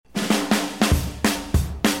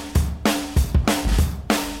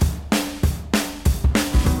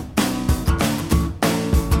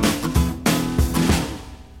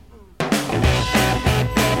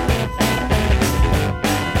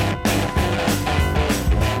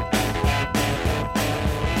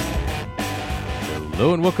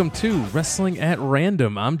Hello and welcome to Wrestling at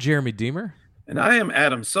Random. I'm Jeremy Deemer. And I am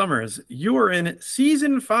Adam Summers. You are in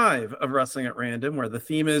season 5 of Wrestling at Random, where the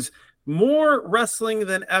theme is more wrestling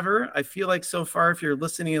than ever. I feel like so far, if you're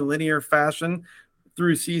listening in linear fashion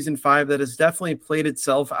through season 5, that has definitely played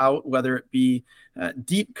itself out, whether it be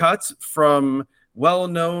deep cuts from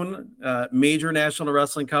well-known major national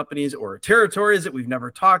wrestling companies or territories that we've never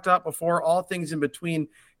talked about before, all things in between.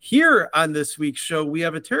 Here on this week's show, we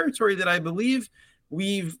have a territory that I believe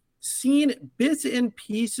we've seen bits and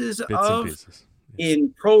pieces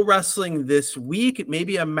in pro wrestling this week,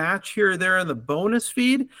 maybe a match here or there in the bonus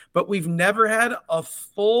feed, but we've never had a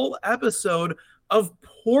full episode of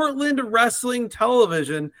Portland wrestling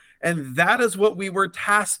television. And that is what we were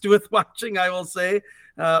tasked with watching, I will say,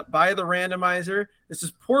 by the randomizer. This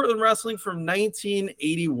is Portland wrestling from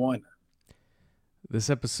 1981. This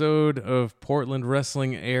episode of Portland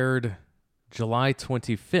Wrestling aired July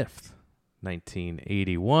 25th.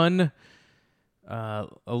 1981. A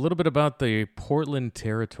little bit about the Portland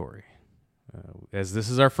territory, as this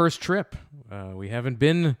is our first trip. We haven't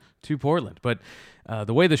been to Portland, but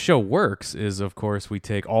the way the show works is, of course, we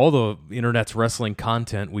take all the internet's wrestling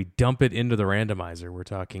content, we dump it into the randomizer. We're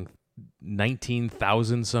talking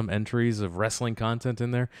 19,000 some entries of wrestling content in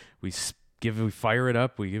there. We fire it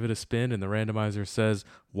up, we give it a spin, and the randomizer says,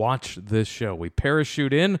 watch this show. We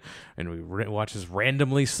parachute in, and we watch this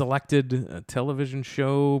randomly selected television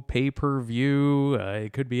show, pay-per-view.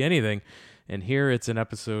 It could be anything. And here it's an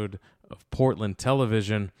episode of Portland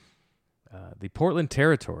television. The Portland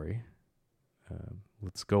territory,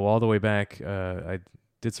 let's go all the way back. I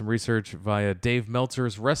did some research via Dave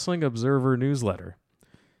Meltzer's Wrestling Observer newsletter.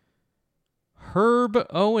 Herb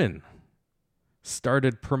Owen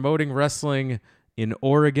started promoting wrestling in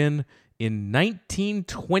Oregon in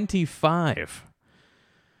 1925.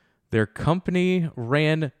 Their company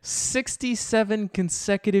ran 67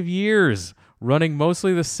 consecutive years, running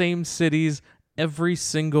mostly the same cities every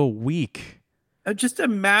single week. Just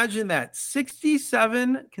imagine that,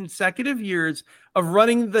 67 consecutive years of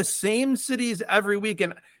running the same cities every week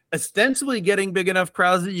and ostensibly getting big enough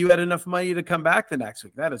crowds that you had enough money to come back the next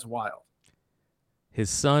week. That is wild. His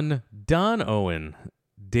son, Don Owen,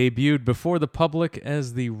 debuted before the public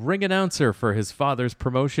as the ring announcer for his father's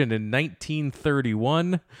promotion in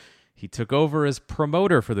 1931. He took over as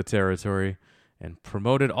promoter for the territory and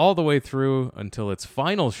promoted all the way through until its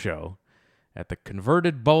final show at the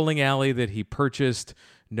converted bowling alley that he purchased,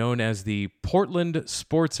 known as the Portland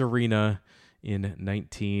Sports Arena, in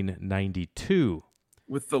 1992.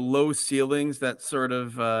 With the low ceilings, that sort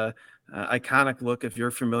of iconic look, if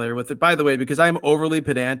you're familiar with it. By the way, because I'm overly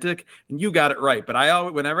pedantic, and you got it right,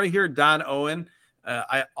 but whenever I hear Don Owen,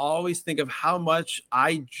 I always think of how much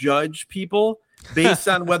I judge people based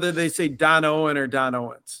on whether they say Don Owen or Don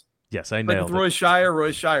Owens. Yes, I nailed it. Roy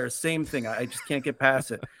Shire, same thing. I just can't get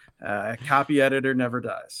past it. A copy editor never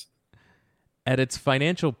dies. At its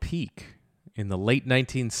financial peak in the late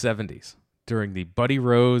 1970s, during the Buddy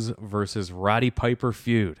Rose versus Roddy Piper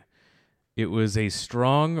feud, it was a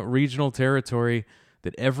strong regional territory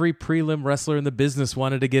that every prelim wrestler in the business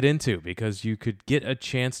wanted to get into because you could get a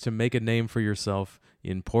chance to make a name for yourself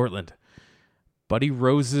in Portland. Buddy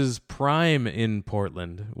Rose's prime in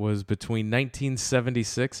Portland was between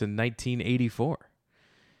 1976 and 1984.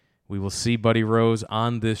 We will see Buddy Rose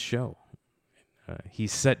on this show. He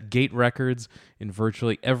set gate records in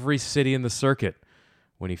virtually every city in the circuit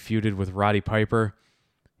when he feuded with Roddy Piper.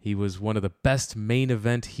 He was one of the best main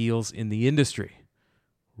event heels in the industry.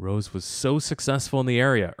 Rose was so successful in the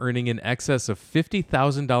area, earning in excess of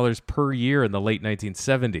 $50,000 per year in the late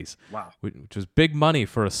 1970s. Wow. Which was big money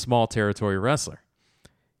for a small territory wrestler.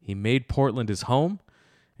 He made Portland his home,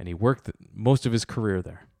 and he worked most of his career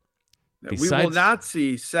there. We will not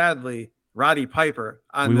see, sadly, Roddy Piper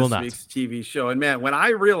on this week's TV show. And man, when I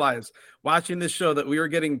realized watching this show that we were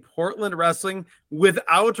getting Portland wrestling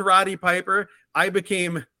without Roddy Piper, I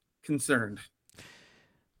became concerned.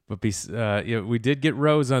 But we did get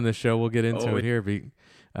Rose on the show. We'll get into it here.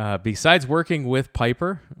 Besides working with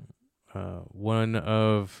Piper, one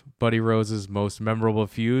of Buddy Rose's most memorable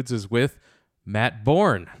feuds is with Matt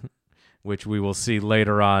Bourne, which we will see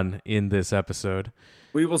later on in this episode.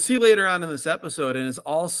 We will see later on in this episode, and is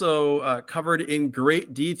also covered in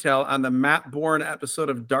great detail on the Matt Bourne episode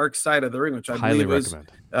of Dark Side of the Ring, which I believe was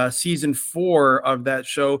season 4 of that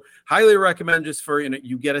show. Highly recommend, just for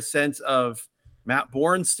you get a sense of Matt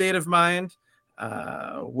Bourne's state of mind,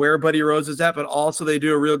 where Buddy Rose is at, but also they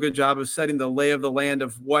do a real good job of setting the lay of the land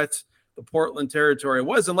of what the Portland territory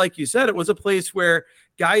was. And like you said, it was a place where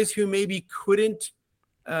guys who maybe couldn't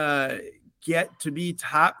get to be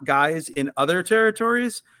top guys in other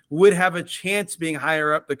territories would have a chance being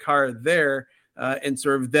higher up the card there, and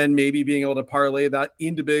sort of then maybe being able to parlay that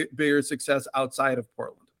into bigger success outside of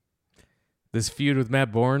Portland. This feud with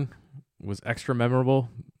Matt Bourne was extra memorable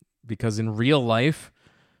because in real life,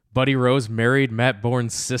 Buddy Rose married Matt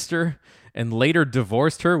Bourne's sister and later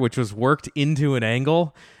divorced her, which was worked into an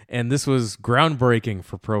angle. And this was groundbreaking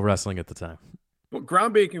for pro wrestling at the time. Well,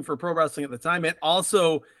 groundbreaking for pro wrestling at the time. It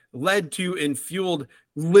also led to and fueled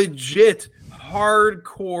legit,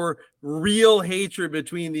 hardcore, real hatred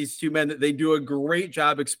between these two men that they do a great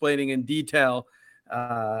job explaining in detail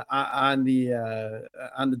on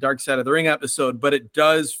the Dark Side of the Ring episode. But it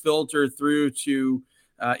does filter through to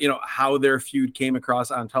how their feud came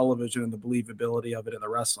across on television and the believability of it in the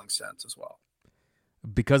wrestling sense as well.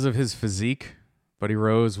 Because of his physique, Buddy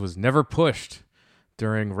Rose was never pushed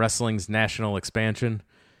during wrestling's national expansion.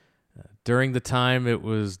 During the time, it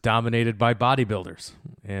was dominated by bodybuilders.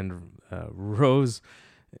 And Rose,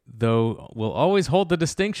 though, will always hold the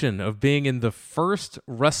distinction of being in the first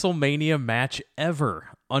WrestleMania match ever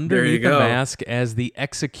underneath the mask as the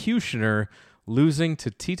Executioner, losing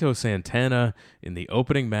to Tito Santana in the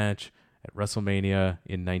opening match at WrestleMania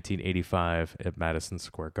in 1985 at Madison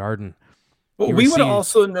Square Garden. Well, we would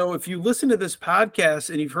also know, if you listen to this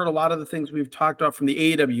podcast and you've heard a lot of the things we've talked about from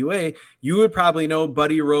the AWA, you would probably know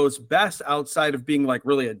Buddy Rose best outside of being like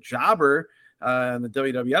really a jobber on the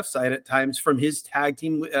WWF side at times from his tag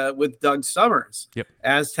team with Doug Summers. Yep.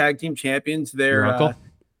 As tag team champions. Your uncle?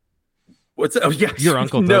 What's that? Oh, yeah. Your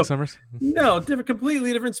uncle, Doug Summers? No,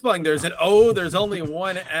 completely different spelling. There's an O, there's only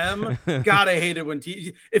one M. God, I hate it when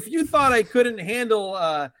if you thought I couldn't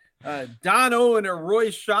handle Don Owen or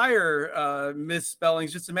Roy Shire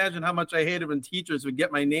misspellings, just imagine how much I hated when teachers would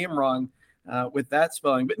get my name wrong with that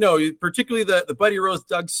spelling. But no, particularly the Buddy Rose,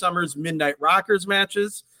 Doug Summers Midnight Rockers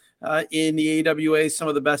matches in the AWA, some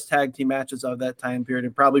of the best tag team matches of that time period,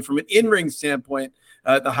 and probably from an in-ring standpoint,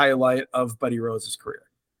 the highlight of Buddy Rose's career.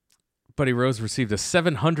 Buddy Rose received a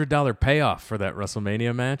 $700 payoff for that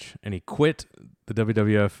WrestleMania match, and he quit the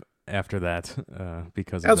WWF after that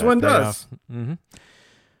because of that. As one does. Mm-hmm.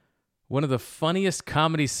 One of the funniest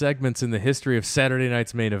comedy segments in the history of Saturday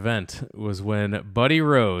Night's Main Event was when Buddy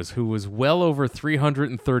Rose, who was well over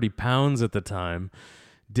 330 pounds at the time,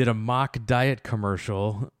 did a mock diet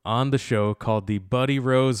commercial on the show called the Buddy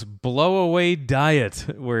Rose Blow-Away Diet,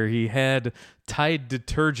 where he had Tide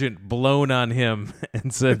detergent blown on him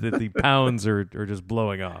and said that the pounds are just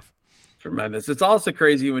blowing off. Tremendous. It's also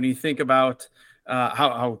crazy when you think about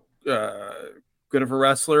how good of a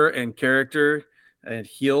wrestler and character and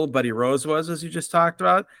heel Buddy Rose was, as you just talked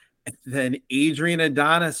about. And then Adrian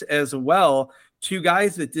Adonis as well. Two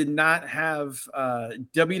guys that did not have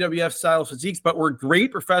WWF style physiques, but were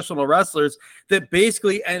great professional wrestlers that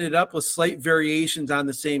basically ended up with slight variations on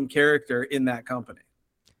the same character in that company.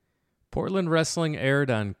 Portland Wrestling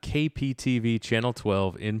aired on KPTV Channel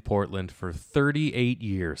 12 in Portland for 38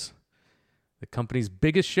 years. The company's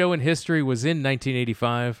biggest show in history was in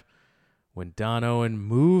 1985 when Don Owen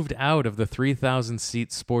moved out of the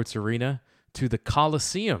 3,000-seat sports arena to the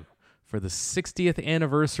Coliseum for the 60th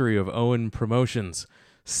anniversary of Owen Promotions,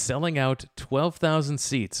 selling out 12,000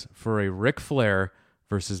 seats for a Ric Flair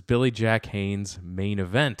versus Billy Jack Haynes main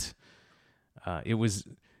event. It was,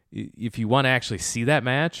 if you want to actually see that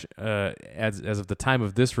match, as of the time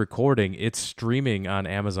of this recording, it's streaming on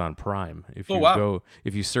Amazon Prime. If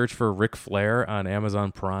you search for Ric Flair on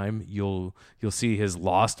Amazon Prime, you'll see his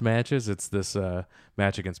lost matches. It's this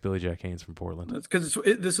match against Billy Jack Haynes from Portland. That's because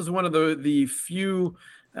this is one of the few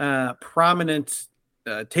prominent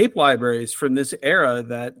tape libraries from this era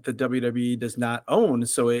that the WWE does not own.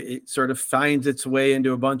 So it sort of finds its way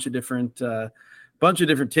into a bunch of different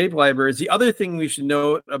tape libraries. The other thing we should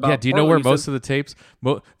note about do you know where most of the tapes,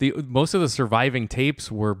 most of the surviving tapes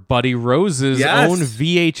were Buddy Rose's own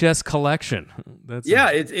VHS collection.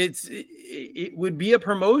 It would be a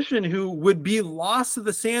promotion who would be lost to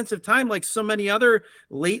the sands of time, like so many other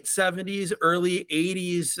late 70s, early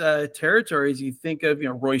 80s territories. You think of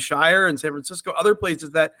Roy Shire in San Francisco, other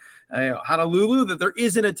places that Honolulu that there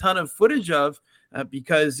isn't a ton of footage of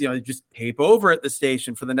because just tape over at the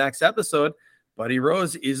station for the next episode. Buddy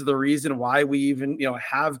Rose is the reason why we even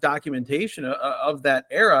have documentation of that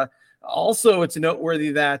era. Also, it's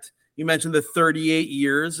noteworthy that you mentioned the 38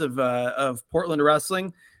 years of Portland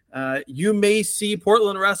wrestling. You may see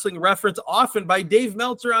Portland wrestling referenced often by Dave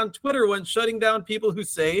Meltzer on Twitter when shutting down people who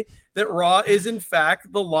say that Raw is in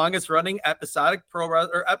fact the longest running episodic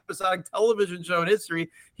television show in history.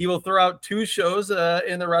 He will throw out two shows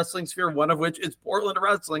in the wrestling sphere, one of which is Portland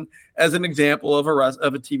wrestling, as an example of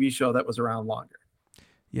a TV show that was around longer.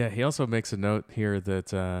 Yeah, he also makes a note here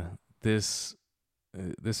that this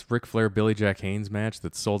this Ric Flair Billy Jack Haynes match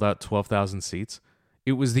that sold out 12,000 seats.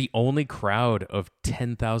 It was the only crowd of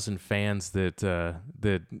 10,000 fans that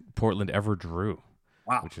Portland ever drew.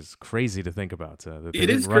 Wow. Which is crazy to think about. That they It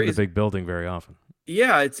is didn't run the crazy. big building very often.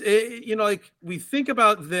 Yeah, like we think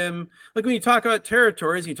about them, like when you talk about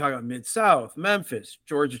territories, you talk about Mid-South, Memphis,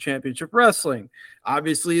 Georgia Championship Wrestling,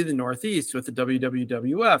 obviously the Northeast with the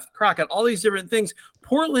WWF, Crockett, all these different things.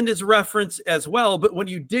 Portland is referenced as well, but when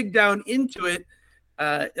you dig down into it,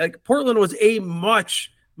 like Portland was a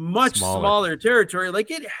much smaller territory. Like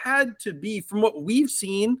it had to be, from what we've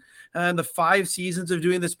seen in the 5 seasons of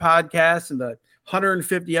doing this podcast and the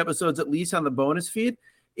 150 episodes at least on the bonus feed.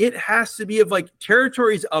 It has to be of like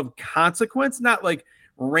territories of consequence, not like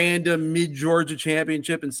random mid-Georgia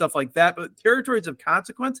championship and stuff like that, but territories of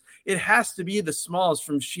consequence. It has to be the smallest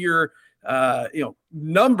from sheer,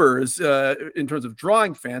 numbers in terms of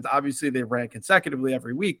drawing fans. Obviously, they ran consecutively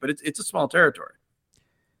every week, but it's a small territory.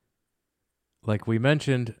 Like we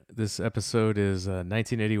mentioned, this episode is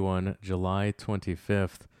 1981, July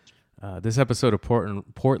 25th. This episode of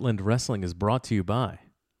Portland Wrestling is brought to you by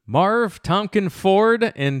Marv Tompkin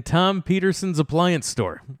Ford and Tom Peterson's Appliance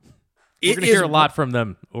Store. We're going to hear a lot from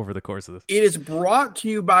them over the course of this. It is brought to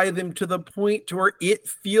you by them to the point to where it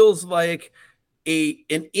feels like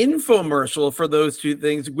an infomercial for those two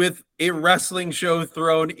things with a wrestling show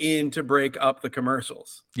thrown in to break up the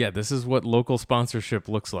commercials. Yeah, this is what local sponsorship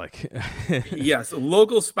looks like. Yes,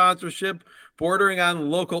 local sponsorship bordering on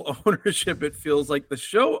local ownership. It feels like the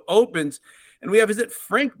show opens and we have, is it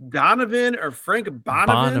Frank Donovan or Frank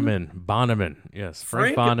Bonneman? Bonneman. Yes,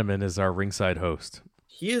 Frank Bonneman is our ringside host.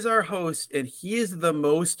 He is our host, and he is the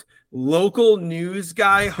most local news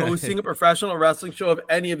guy hosting a professional wrestling show of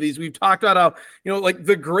any of these. We've talked about how, like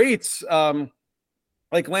the greats,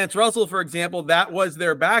 like Lance Russell, for example, that was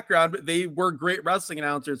their background, but they were great wrestling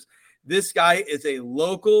announcers. This guy is a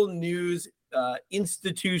local news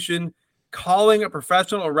institution calling a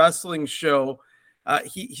professional wrestling show.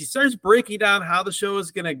 He starts breaking down how the show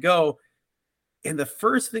is going to go. And the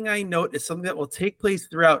first thing I note is something that will take place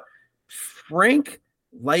throughout. Frank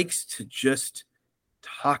likes to just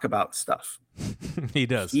talk about stuff. He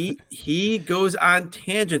does. He goes on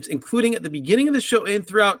tangents, including at the beginning of the show and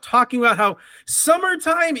throughout, talking about how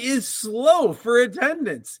summertime is slow for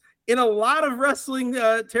attendance in a lot of wrestling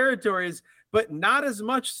territories, but not as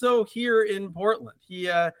much so here in Portland. He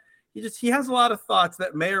has a lot of thoughts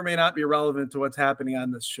that may or may not be relevant to what's happening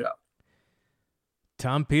on this show.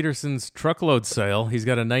 Tom Peterson's truckload sale. He's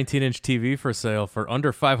got a 19-inch TV for sale for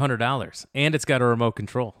under $500, and it's got a remote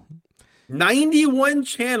control. 91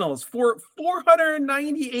 channels for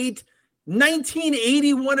 $498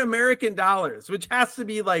 1981 American dollars, which has to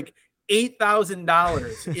be like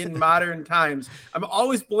 $8,000 in modern times. I'm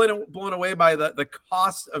always blown away by the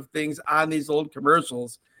cost of things on these old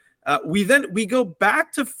commercials. We go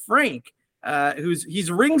back to Frank, he's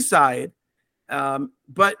ringside,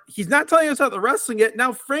 but he's not telling us about the wrestling yet.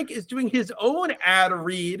 Now Frank is doing his own ad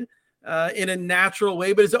read in a natural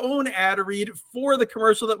way, but his own ad read for the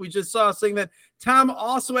commercial that we just saw, saying that Tom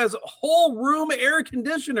also has whole room air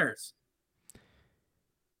conditioners.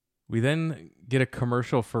 We then get a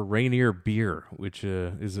commercial for Rainier Beer, which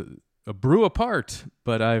is a brew apart,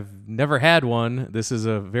 but I've never had one. This is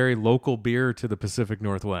a very local beer to the Pacific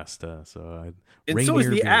Northwest. So is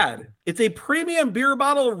the ad. It's a premium beer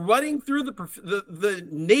bottle running through the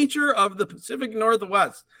nature of the Pacific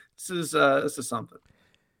Northwest. This is something.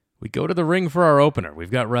 We go to the ring for our opener.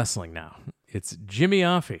 We've got wrestling now. It's Jimmy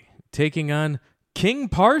Offey taking on King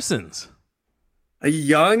Parsons. A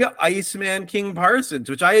young Iceman King Parsons,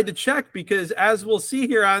 which I had to check because, as we'll see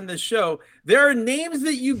here on the show, there are names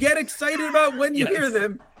that you get excited about when you hear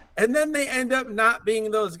them, and then they end up not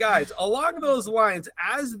being those guys. Along those lines,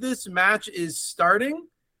 as this match is starting,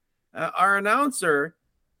 our announcer,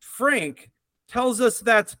 Frank, tells us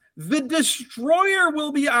that the Destroyer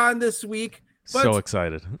will be on this week. So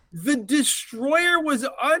excited. The Destroyer was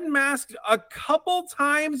unmasked a couple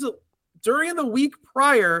times during the week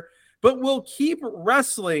prior, but will keep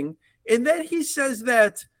wrestling. And then he says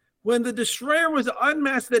that when the Destroyer was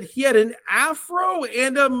unmasked, that he had an afro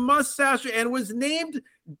and a mustache and was named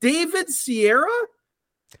David Sierra.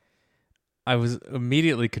 I was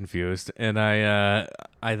immediately confused, and I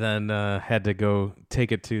then had to go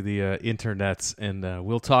take it to the internets, and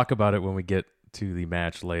we'll talk about it when we get to the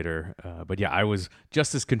match later. But yeah, I was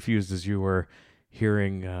just as confused as you were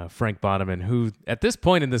hearing Frank Bonneman, who at this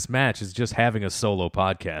point in this match is just having a solo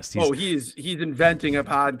podcast. He's inventing a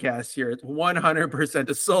podcast here. It's 100%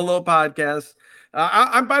 a solo podcast.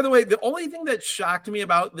 I'm by the way, the only thing that shocked me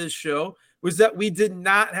about this show was that we did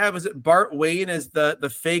not have, was it Bart Wayne as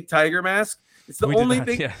the fake tiger mask? It's the only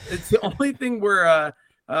thing. Yeah. It's the only thing we're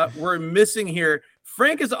missing here.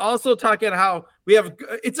 Frank is also talking about how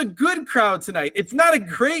it's a good crowd tonight. It's not a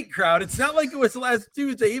great crowd. It's not like it was last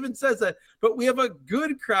Tuesday. He even says that, but we have a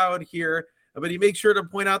good crowd here. But he makes sure to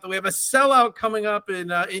point out that we have a sellout coming up in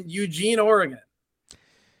Eugene, Oregon.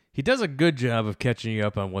 He does a good job of catching you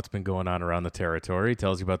up on what's been going on around the territory. He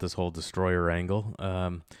tells you about this whole destroyer angle.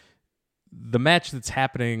 The match that's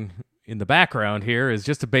happening in the background here is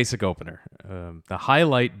just a basic opener. The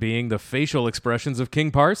highlight being the facial expressions of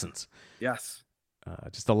King Parsons. Yes.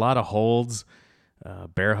 Just a lot of holds,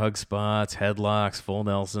 bear hug spots, headlocks, full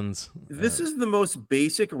Nelsons. This is the most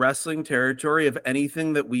basic wrestling territory of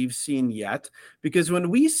anything that we've seen yet. Because when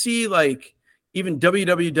we see like even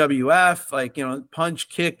WWF, like, punch,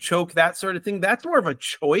 kick, choke, that sort of thing, that's more of a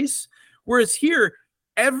choice. Whereas here,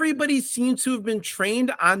 everybody seems to have been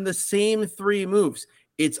trained on the same three moves.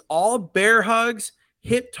 It's all bear hugs,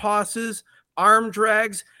 hip tosses, arm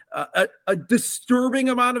drags, a disturbing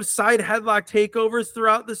amount of side headlock takeovers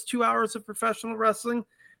throughout this 2 hours of professional wrestling.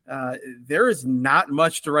 There is not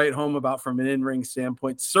much to write home about from an in-ring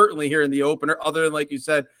standpoint, certainly here in the opener, other than, like you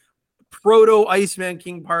said, proto Iceman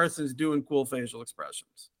King Parsons doing cool facial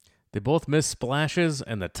expressions. They both miss splashes,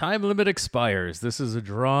 and the time limit expires. This is a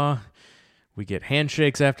draw. We get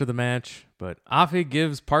handshakes after the match, but Afi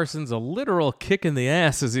gives Parsons a literal kick in the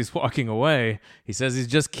ass as he's walking away. He says he's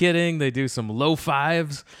just kidding. They do some low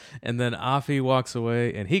fives, and then Afi walks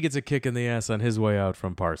away, and he gets a kick in the ass on his way out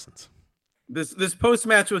from Parsons. This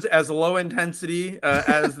post-match was as low intensity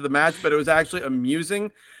as the match, but it was actually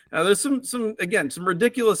amusing. There's some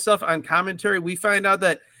ridiculous stuff on commentary. We find out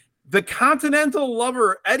that the Continental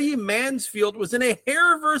Lover, Eddie Mansfield, was in a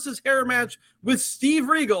hair versus hair match with Steve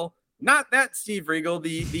Regal. Not that Steve Regal,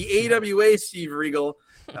 the AWA Steve Regal,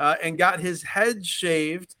 and got his head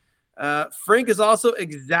shaved. Frank is also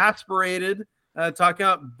exasperated, talking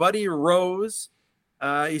about Buddy Rose.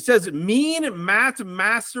 He says Mean Matt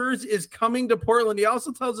Masters is coming to Portland. He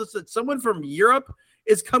also tells us that someone from Europe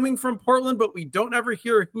is coming from Portland, but we don't ever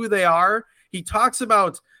hear who they are. He talks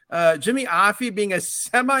about Jimmy Afi being a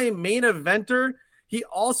semi-main eventer. He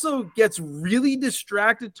also gets really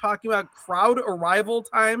distracted talking about crowd arrival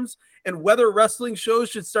times and whether wrestling shows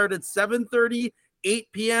should start at 7:30,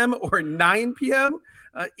 8 p.m., or 9 p.m.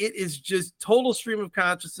 It is just total stream of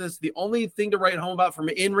consciousness. The only thing to write home about from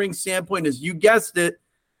an in-ring standpoint is, you guessed it,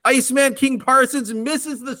 Iceman King Parsons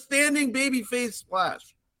misses the standing babyface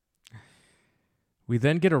splash. We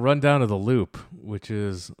then get a rundown of the loop, which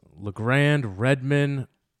is LeGrand, Redmond,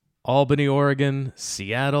 Albany, Oregon,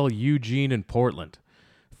 Seattle, Eugene, and Portland.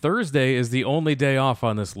 Thursday is the only day off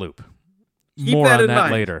on this loop. More on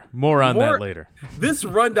that later. More on that later. This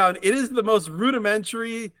rundown, it is the most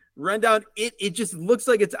rudimentary rundown. It just looks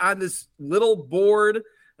like it's on this little board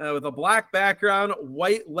with a black background,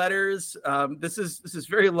 white letters. This is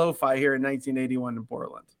very lo-fi here in 1981 in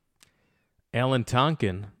Portland. Alan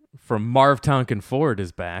Tonkin from Marv Tonkin Ford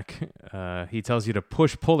is back. He tells you to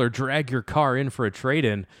push, pull, or drag your car in for a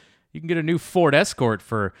trade-in. You can get a new Ford Escort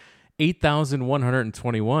for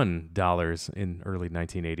 $8,121 in early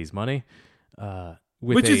 1980s money.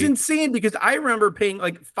 Which is insane, because I remember paying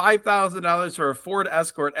like $5,000 for a Ford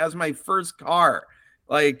Escort as my first car.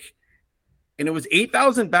 And it was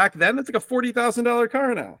 $8,000 back then. That's like a $40,000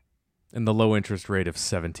 car now. And the low interest rate of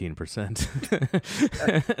 17%.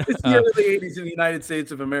 It's the early 80s in the United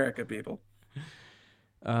States of America, people.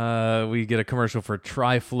 We get a commercial for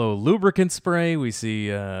Tri-Flow lubricant spray. We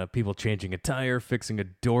see people changing a tire, fixing a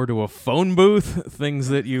door to a phone booth, things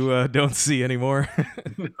that you don't see anymore.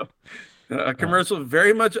 No. A commercial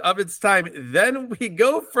very much of its time. Then we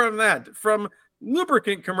go from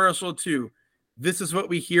lubricant commercial to this is what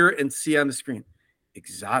we hear and see on the screen.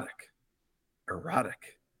 Exotic,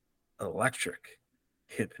 erotic, electric,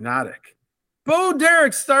 hypnotic. Bo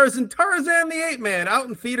Derek stars in Tarzan the Ape Man, out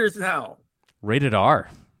in theaters now. Rated R.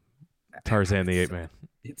 Tarzan the Ape Man.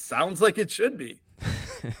 It sounds like it should be.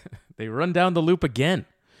 They run down the loop again.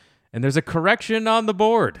 And there's a correction on the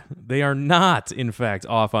board. They are not, in fact,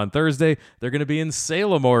 off on Thursday. They're going to be in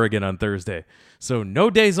Salem, Oregon on Thursday. So no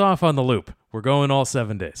days off on the loop. We're going all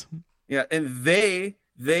 7 days. Yeah, and they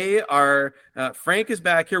are, Frank is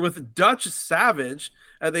back here with Dutch Savage.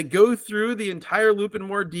 They go through the entire loop in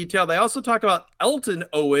more detail. They also talk about Elton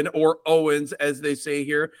Owen, or Owens, as they say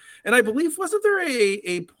here. And I believe, wasn't there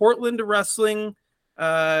a Portland wrestling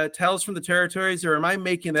Tales from the Territories, or am I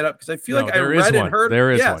making that up? Because I feel like I read and heard.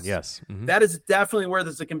 There is one, yes. Mm-hmm. That is definitely where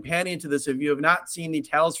there's a companion to this. If you have not seen the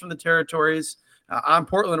Tales from the Territories on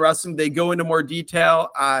Portland Wrestling, they go into more detail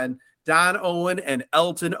on Don Owen and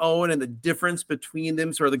Elton Owen and the difference between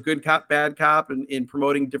them, sort of the good cop, bad cop, and in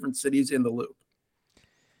promoting different cities in the loop.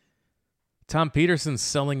 Tom Peterson's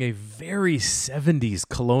selling a very 70s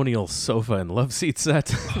colonial sofa and love seat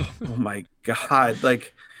set. Oh my God.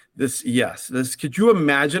 Like this, yes. This, could you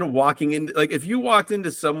imagine walking in, like if you walked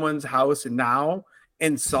into someone's house now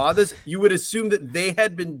and saw this, you would assume that they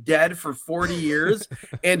had been dead for 40 years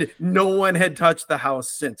and no one had touched the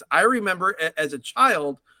house since. I remember as a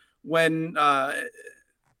child when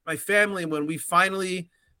my family, when we finally,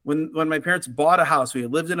 when my parents bought a house, we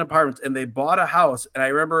lived in apartments and they bought a house. And I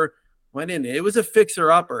remember went in, it was a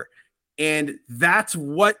fixer upper. And that's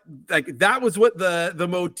what, like, that was what the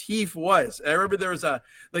motif was. I remember there was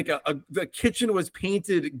the kitchen was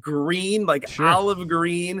painted green, like Sure. olive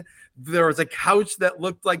green. There was a couch that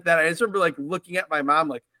looked like that. I just remember like looking at my mom,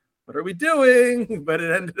 like, what are we doing? But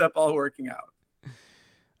it ended up all working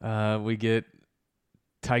out. We get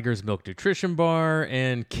Tiger's Milk Nutrition Bar,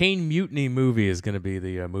 and Kane Mutiny movie is going to be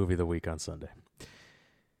the movie of the week on Sunday.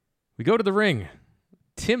 We go to the ring.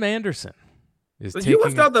 Tim Anderson is But taking... you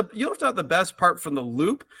left out the best part from the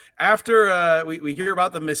loop. After we hear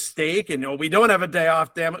about the mistake and we don't have a day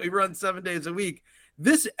off, damn it, we run 7 days a week.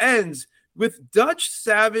 This ends with Dutch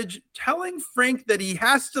Savage telling Frank that he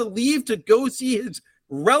has to leave to go see his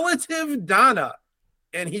relative Donna,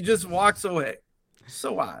 and he just walks away.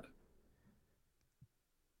 So odd.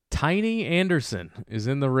 Tiny Anderson is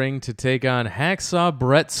in the ring to take on Hacksaw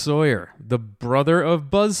Brett Sawyer, the brother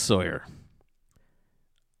of Buzz Sawyer.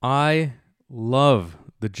 I love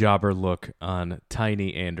the jobber look on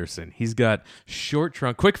Tiny Anderson. He's got short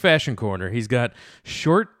trunk, quick fashion corner. He's got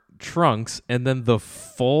short trunks and then the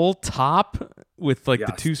full top with like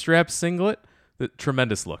the two-strap singlet. The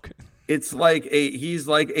tremendous look. It's like he's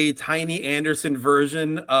like a Tiny Anderson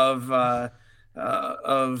version of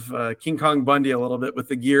King Kong Bundy a little bit with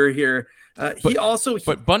the gear here.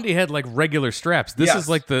 But Bundy had like regular straps. This is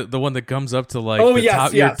like the one that comes up to like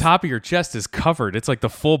your top of your chest is covered. It's like the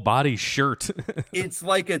full body shirt. It's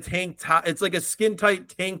like a tank top. It's like a skin tight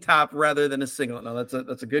tank top rather than a singlet. No,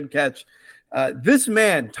 that's a good catch. This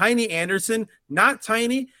man, Tiny Anderson, not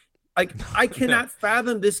tiny. Like I cannot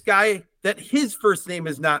fathom this guy that his first name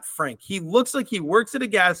is not Frank. He looks like he works at a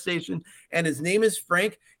gas station and his name is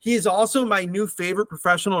Frank. He is also my new favorite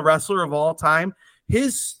professional wrestler of all time.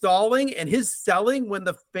 His stalling and his selling when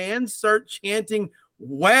the fans start chanting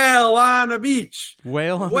 "Whale on a beach,"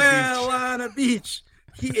 on a beach.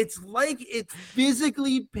 It's like it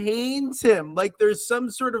physically pains him. Like there's some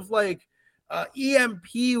sort of like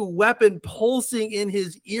EMP weapon pulsing in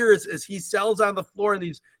his ears as he sells on the floor, and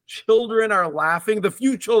these children are laughing. The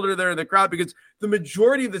few children there in the crowd, because the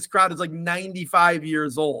majority of this crowd is like 95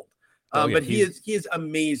 years old. But he is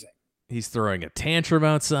amazing. He's throwing a tantrum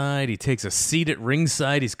outside. He takes a seat at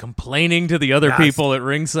ringside. He's complaining to the other people at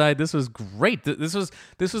ringside. This was great. This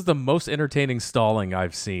was the most entertaining stalling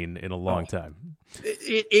I've seen in a long time.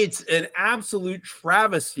 It's an absolute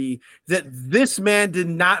travesty that this man did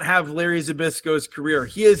not have Larry Zbyszko's career.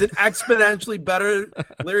 He is an exponentially better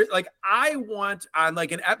Larry. Like I want on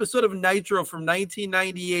like an episode of Nitro from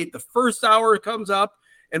 1998, the first hour comes up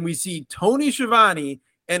and we see Tony Schiavone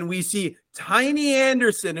and we see Tiny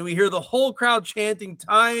Anderson and we hear the whole crowd chanting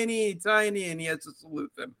Tiny, Tiny, and he has to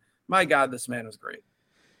salute them. My God, this man was great.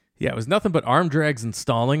 Yeah, it was nothing but arm drags and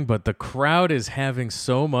stalling, but the crowd is having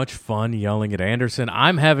so much fun yelling at Anderson.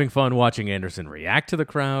 I'm having fun watching Anderson react to the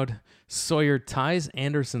crowd. Sawyer ties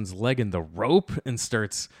Anderson's leg in the rope and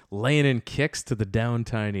starts laying in kicks to the down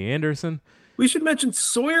Tiny Anderson. We should mention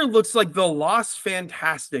Sawyer looks like the Lost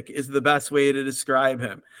Fantastic is the best way to describe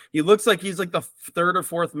him. He looks like he's like the third or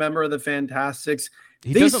fourth member of the Fantastics.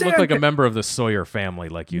 He doesn't look like a member of the Sawyer family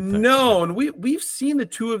like you'd think. No, and we've seen the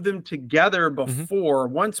two of them together before,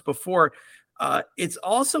 once before. It's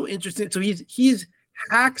also interesting. So he's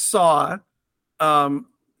Hacksaw, and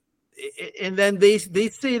then they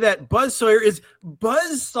say that Buzz Sawyer is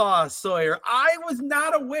Buzzsaw Sawyer. I was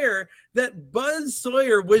not aware that Buzz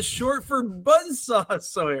Sawyer was short for Buzzsaw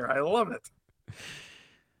Sawyer. I love it.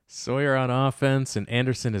 Sawyer on offense, and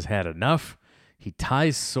Anderson has had enough. He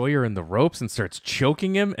ties Sawyer in the ropes and starts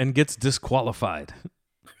choking him and gets disqualified.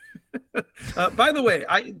 By the way,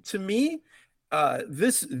 to me,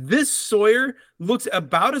 this Sawyer looks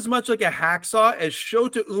about as much like a hacksaw as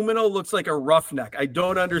Shota Umino looks like a roughneck. I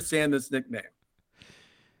don't understand this nickname.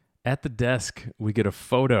 At the desk, we get a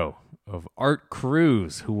photo of Art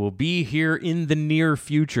Cruz, who will be here in the near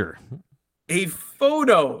future. A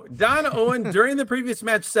photo. Don Owen during the previous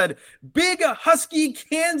match said, "Big husky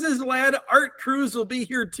Kansas lad Art Cruz will be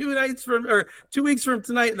here 2 weeks from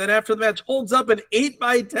tonight." And then after the match, holds up an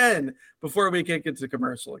 8x10 before we kick it to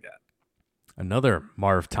commercial again. Another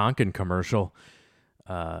Marv Tonkin commercial.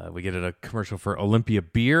 We get a commercial for Olympia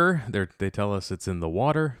beer. They tell us it's in the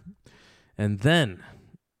water. And then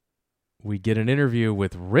we get an interview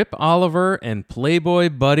with Rip Oliver and Playboy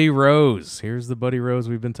Buddy Rose. Here's the Buddy Rose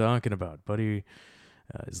we've been talking about. Buddy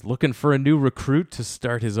is looking for a new recruit to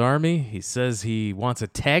start his army. He says he wants a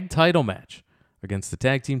tag title match against the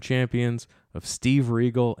tag team champions of Steve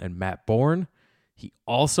Regal and Matt Bourne. He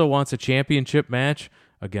also wants a championship match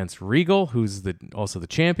against Regal, who's also the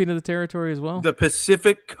champion of the territory as well. The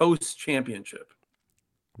Pacific Coast Championship.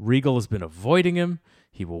 Regal has been avoiding him.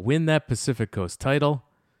 He will win that Pacific Coast title.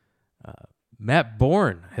 Matt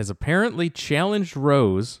Bourne has apparently challenged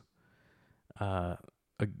Rose.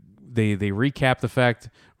 They recap the fact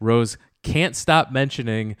Rose can't stop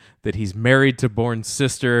mentioning that he's married to Bourne's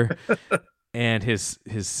sister, and his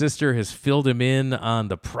sister has filled him in on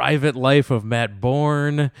the private life of Matt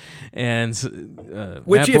Bourne. And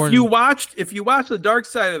which, if you watch The Dark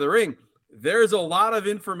Side of the Ring, there's a lot of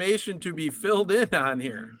information to be filled in on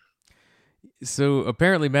here. So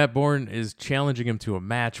apparently Matt Bourne is challenging him to a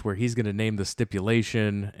match where he's going to name the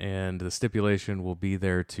stipulation, and the stipulation will be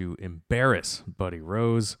there to embarrass Buddy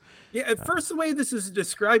Rose. Yeah, at first, the way this is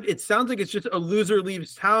described, it sounds like it's just a loser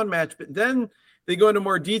leaves town match, but then they go into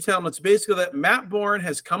more detail, and it's basically that Matt Bourne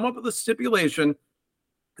has come up with a stipulation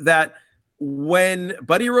that when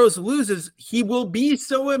Buddy Rose loses, he will be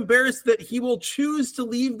so embarrassed that he will choose to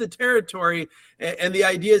leave the territory. And the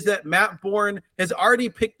idea is that Matt Bourne has already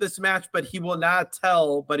picked this match, but he will not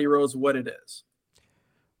tell Buddy Rose what it is.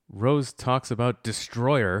 Rose talks about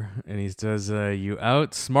Destroyer, and he says, you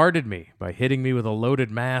outsmarted me by hitting me with a loaded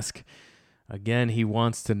mask. Again, he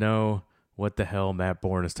wants to know what the hell Matt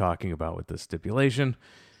Bourne is talking about with this stipulation.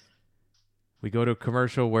 We go to a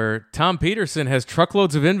commercial where Tom Peterson has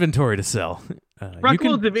truckloads of inventory to sell.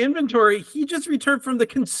 Truckloads of inventory. He just returned from the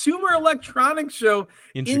Consumer Electronics Show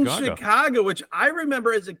in Chicago, which I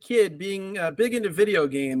remember as a kid being big into video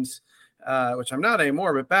games, which I'm not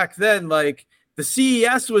anymore. But back then, like, the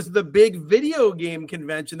CES was the big video game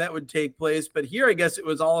convention that would take place. But here, I guess it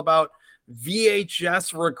was all about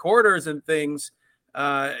VHS recorders and things.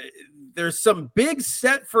 There's some big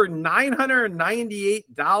set for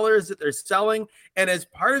 $998 that they're selling. And as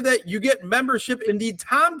part of that, you get membership in the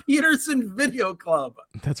Tom Peterson Video Club.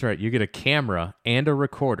 That's right. You get a camera and a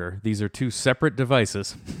recorder. These are two separate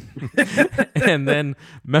devices. And then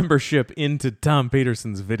membership into Tom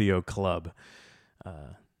Peterson's Video Club.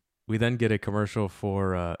 We then get a commercial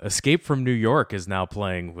for Escape from New York is now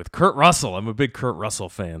playing with Kurt Russell. I'm a big Kurt Russell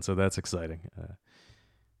fan, so that's exciting.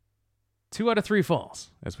 2 out of 3 falls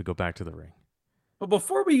as we go back to the ring. But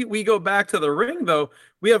before we go back to the ring, though,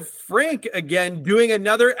 we have Frank again doing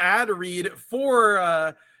another ad read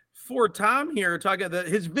for Tom here, talking that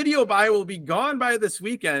his video buy will be gone by this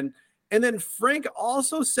weekend. And then Frank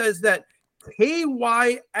also says that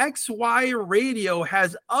KYXY Radio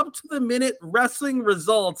has up-to-the-minute wrestling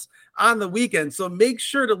results on the weekend. So make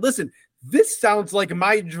sure to listen. This sounds like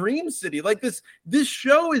my dream city. Like this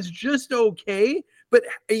show is just okay. But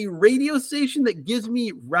a radio station that gives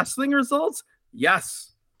me wrestling results,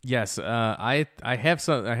 yes. Yes, I have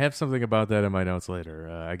something about that in my notes later.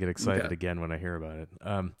 I get excited again when I hear about it.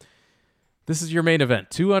 This is your main event.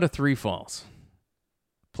 2 out of 3 falls.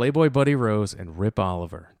 Playboy Buddy Rose and Rip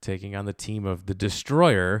Oliver taking on the team of the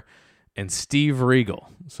Destroyer and Steve Regal.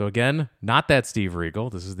 So again, not that Steve Regal.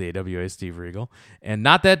 This is the AWA Steve Regal. And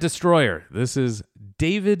not that Destroyer. This is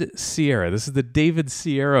David Sierra. This is the David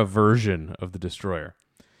Sierra version of the Destroyer.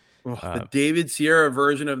 The David Sierra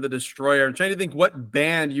version of the Destroyer. I'm trying to think what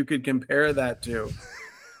band you could compare that to.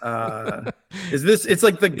 It's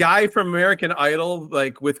like the guy from American Idol,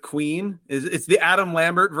 like with Queen? It's the Adam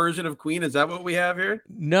Lambert version of Queen? Is that what we have here?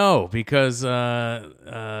 No, because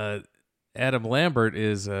Adam Lambert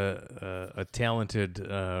is a talented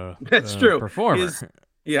that's true performer.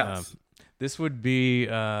 Yes. This would be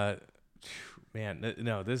this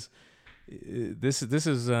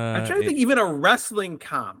is I'm trying to think even a wrestling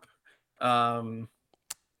comp.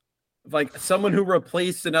 Like someone who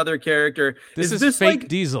replaced another character. Is this fake like,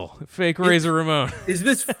 Diesel, fake Razor Ramon? Is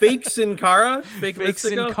this fake Sin Cara? Fake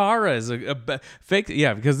Sin Cara is a fake.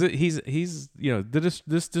 Yeah, because he's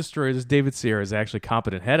this Destroyer, this David Sierra is actually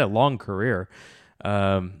competent. Had a long career, he's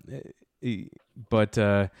definitely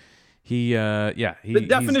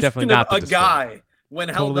not the a guy when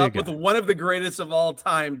held up with one of the greatest of all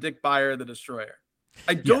time, Dick Beyer, the Destroyer.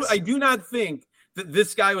 I do not think that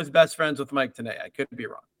this guy was best friends with Mike Tenay. I could be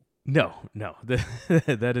wrong. No,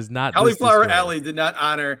 that is not. Cauliflower Alley did not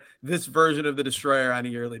honor this version of the Destroyer on a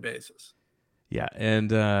yearly basis. Yeah,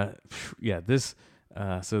 and this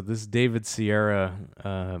David Sierra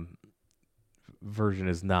version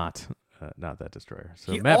is not that Destroyer.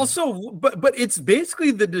 So but it's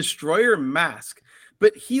basically the Destroyer mask,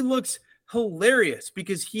 but he looks hilarious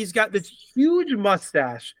because he's got this huge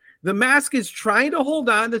mustache. The mask is trying to hold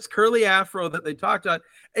on this curly afro that they talked about.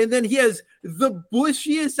 And then he has the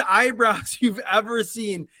bushiest eyebrows you've ever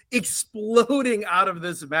seen exploding out of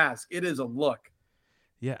this mask. It is a look.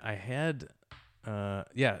 Yeah, I had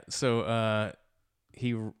so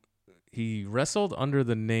he wrestled under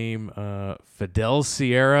the name Fidel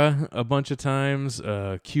Sierra a bunch of times,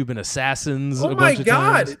 Cuban Assassins a bunch of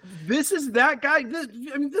times. This is that guy.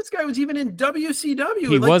 This guy was even in WCW.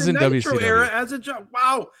 He was in Nitro WCW. era as a job.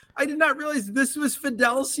 Wow. I did not realize this was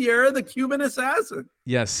Fidel Sierra, the Cuban assassin.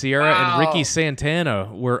 Yes, Sierra and Ricky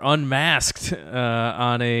Santana were unmasked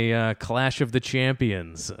on a Clash of the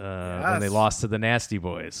Champions when they lost to the Nasty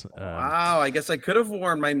Boys. Wow, I guess I could have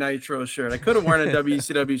worn my Nitro shirt. I could have worn a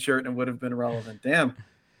WCW shirt and it would have been relevant. Damn.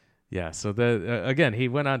 Yeah, so again, he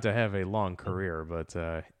went on to have a long career, but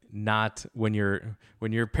not when you're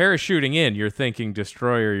parachuting in, you're thinking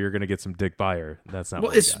Destroyer, you're going to get some Dick Beyer. That's not.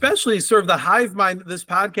 Well, especially sort of the hive mind that this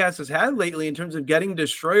podcast has had lately in terms of getting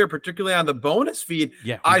Destroyer, particularly on the bonus feed.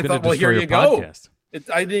 Yeah, I thought, well, here you podcast. go.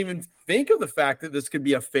 I didn't even think of the fact that this could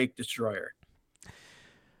be a fake Destroyer.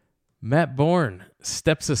 Matt Bourne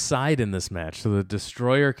steps aside in this match so the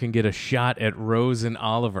Destroyer can get a shot at Rose and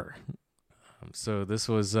Oliver. So this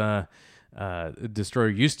was Destroyer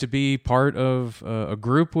used to be part of a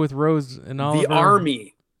group with Rose and Oliver. The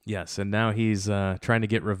Army. Yes, and now he's trying to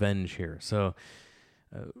get revenge here. So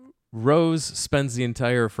Rose spends the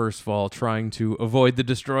entire first fall trying to avoid the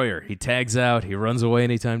Destroyer. He tags out. He runs away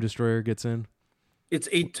anytime Destroyer gets in. It's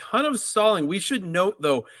a ton of stalling. We should note,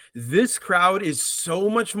 though, this crowd is so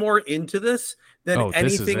much more into this than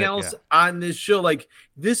anything else on this show. Like,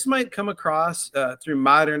 this might come across through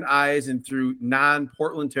modern eyes and through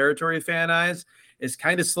non-Portland territory fan eyes as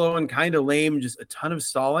kind of slow and kind of lame, just a ton of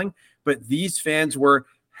stalling. But these fans were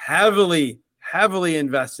heavily, heavily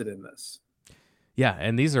invested in this. Yeah,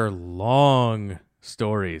 and these are long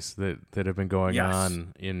stories that have been going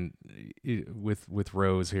on with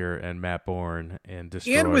Rose here and Matt Bourne and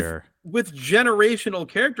Destroyer. And with generational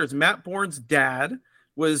characters. Matt Bourne's dad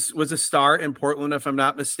was a star in Portland, if I'm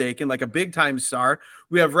not mistaken, like a big time star.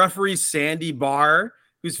 We have referee Sandy Barr,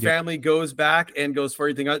 whose family goes back and goes for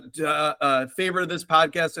everything. Favorite of this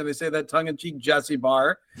podcast, and they say that tongue in cheek, Jesse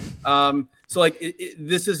Barr. So like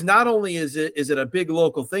this is not only is it a big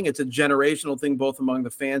local thing, it's a generational thing, both among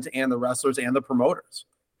the fans and the wrestlers and the promoters.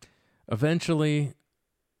 Eventually,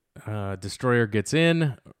 Destroyer gets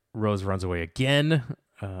in. Rose runs away again.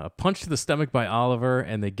 A punch to the stomach by Oliver,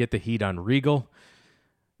 and they get the heat on Regal.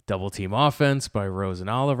 Double team offense by Rose and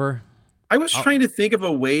Oliver. I was trying to think of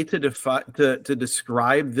a way to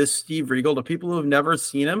describe this Steve Regal to people who have never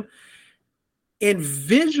seen him. And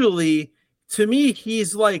visually, to me,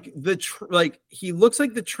 he's like he looks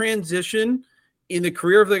like the transition in the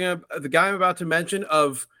career of the guy I'm about to mention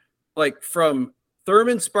of like from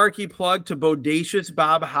Thurman Sparky Plug to bodacious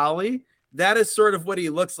Bob Holly. That is sort of what he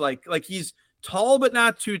looks like. Like he's tall but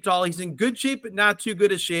not too tall. He's in good shape but not too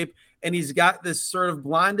good a shape. And he's got this sort of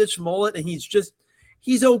blondish mullet, and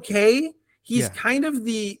he's okay. He's kind of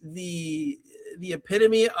the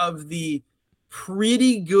epitome of the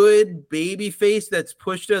pretty good baby face that's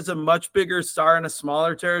pushed as a much bigger star in a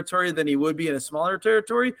smaller territory than he would be in a smaller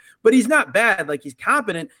territory. But he's not bad. Like he's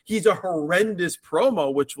competent. He's a horrendous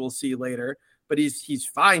promo, which we'll see later. But he's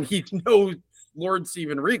fine. He's no Lord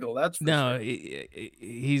Steven Regal. That's for sure.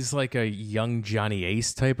 He's like a young Johnny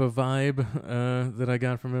Ace type of vibe that I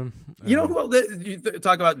got from him. You know who you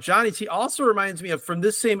talk about Johnny? He also reminds me of from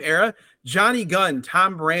this same era, Johnny Gunn,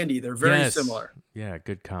 Tom Brandi. They're very similar. Yeah,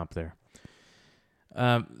 good comp there.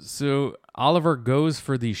 So Oliver goes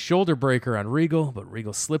for the shoulder breaker on Regal, but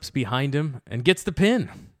Regal slips behind him and gets the pin.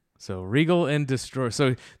 So Regal and Destroyer.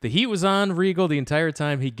 So the heat was on Regal the entire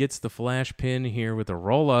time. He gets the flash pin here with a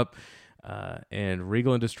roll up. And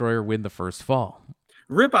Regal and Destroyer win the first fall.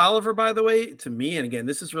 Rip Oliver, by the way, to me, and again,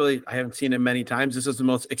 this is really, I haven't seen him many times. This is the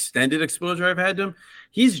most extended exposure I've had to him.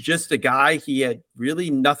 He's just a guy. He had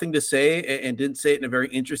really nothing to say and didn't say it in a very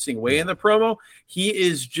interesting way in the promo. He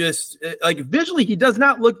is just like visually, he does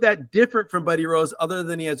not look that different from Buddy Rose other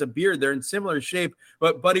than he has a beard. They're in similar shape,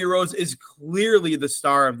 but Buddy Rose is clearly the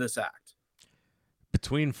star of this act.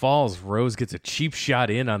 Between falls, Rose gets a cheap shot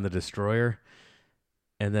in on the Destroyer.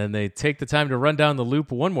 And then they take the time to run down the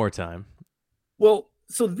loop one more time. Well,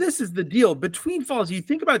 so this is the deal. Between falls, you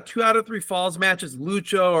think about 2 out of 3 falls matches,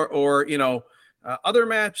 Lucha or other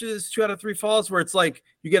matches, 2 out of 3 falls, where it's like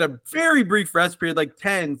you get a very brief rest period, like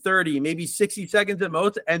 10, 30, maybe 60 seconds at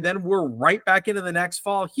most, and then we're right back into the next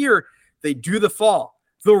fall. Here, they do the fall.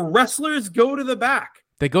 The wrestlers go to the back.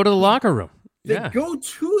 They go to the locker room. They go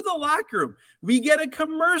to the locker room. We get a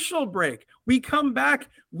commercial break. We come back.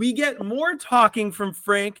 We get more talking from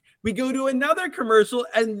Frank. We go to another commercial,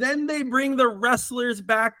 and then they bring the wrestlers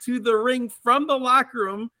back to the ring from the locker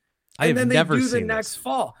room. And then they do the next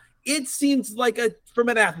fall. It seems like from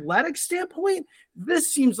an athletic standpoint,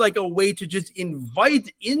 this seems like a way to just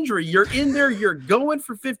invite injury. You're in there, you're going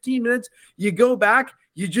for 15 minutes. You go back,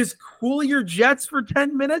 you just cool your jets for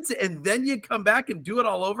 10 minutes, and then you come back and do it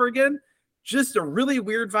all over again. Just a really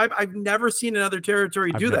weird vibe. I've never seen another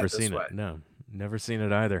territory do that this way. No, never seen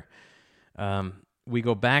it either. We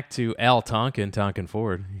go back to Al Tonkin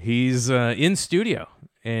Ford. He's in studio,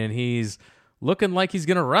 and he's looking like he's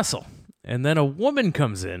going to wrestle. And then a woman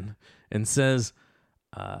comes in and says,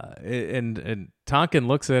 and Tonkin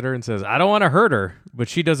looks at her and says, I don't want to hurt her. But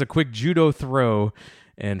she does a quick judo throw.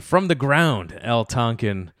 And from the ground, Al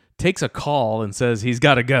Tonkin takes a call and says he's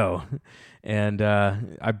got to go. And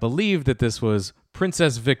I believe that this was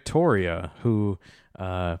Princess Victoria, who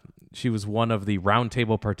she was one of the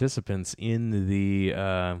roundtable participants in the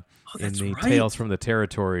Tales from the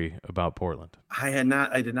Territory about Portland. I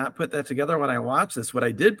did not put that together when I watched this. What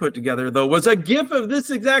I did put together, though, was a GIF of this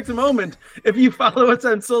exact moment. If you follow us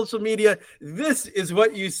on social media, this is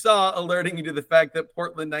what you saw, alerting you to the fact that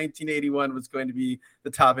Portland 1981 was going to be the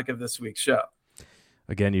topic of this week's show.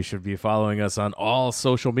 Again, you should be following us on all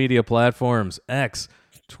social media platforms: X,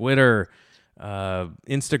 Twitter,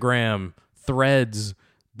 Instagram, Threads,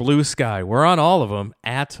 Blue Sky. We're on all of them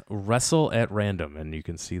at Wrestle at Random, and you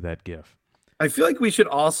can see that GIF. I feel like we should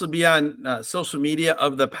also be on social media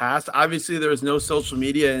of the past. Obviously, there was no social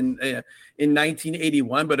media in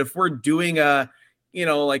 1981, but if we're doing a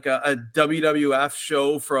WWF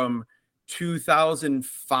show from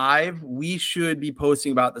 2005, we should be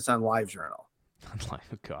posting about this on LiveJournal. Oh,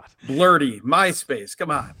 God. Blurty, MySpace,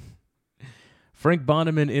 come on. Frank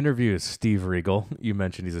Bonneman interviews Steve Regal. You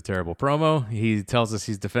mentioned he's a terrible promo. He tells us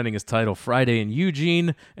he's defending his title Friday in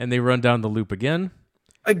Eugene, and they run down the loop again.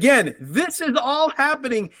 Again, this is all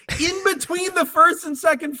happening in between the first and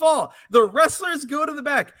second fall. The wrestlers go to the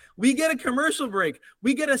back. We get a commercial break.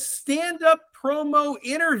 We get a stand-up promo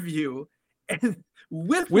interview, and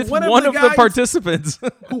with one of the participants.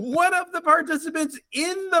 One of the participants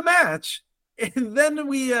in the match. And then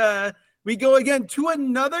we go again to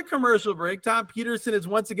another commercial break. Tom Peterson is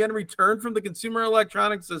once again returned from the Consumer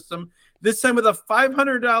Electronics System, this time with a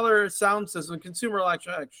 $500 sound system, Consumer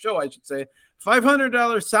Electronics Show, I should say,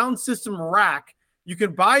 $500 sound system rack. You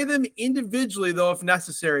can buy them individually, though, if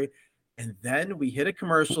necessary. And then we hit a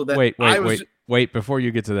commercial that Wait, before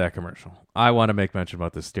you get to that commercial, I want to make mention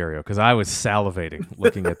about this stereo because I was salivating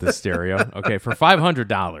looking at this stereo. Okay, for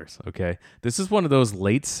 $500, okay? This is one of those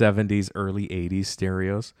late 70s, early 80s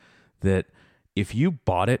stereos that if you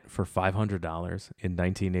bought it for $500 in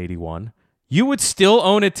 1981, you would still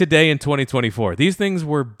own it today in 2024. These things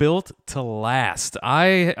were built to last.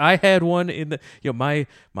 I had one in the,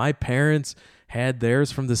 my parents had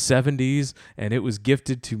theirs from the 70s, and it was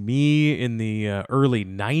gifted to me in the early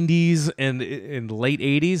 90s and in late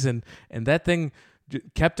 80s, and that thing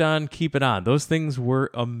kept on keeping on. Those things were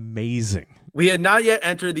amazing. We had not yet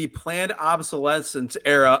entered the planned obsolescence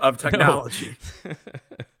era of technology. No.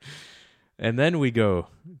 And then we go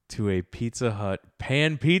to a Pizza Hut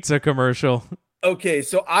pan pizza commercial. Okay,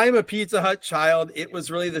 so I'm a Pizza Hut child. It was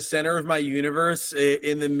really the center of my universe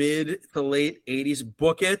in the mid to late 80s.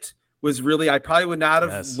 Book It was really, I probably would not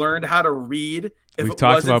have learned how to read. We've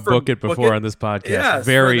talked about Book It before on this podcast. Yes,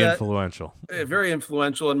 very influential. Very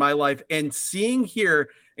influential in my life. And seeing here,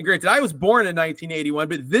 and granted, I was born in 1981,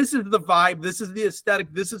 but this is the vibe, this is the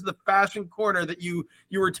aesthetic, this is the fashion corner that you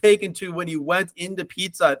were taken to when you went into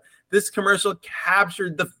Pizza Hut. This commercial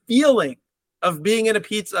captured the feeling of being in a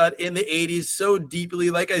Pizza Hut in the 80s so deeply.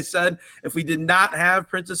 Like I said, if we did not have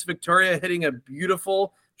Princess Victoria hitting a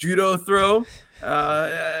beautiful judo throw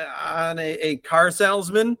on a car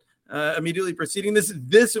salesman immediately preceding this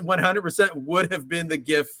 100% would have been the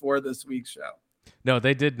gift for this week's show. No,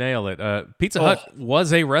 they did nail it. Pizza Hut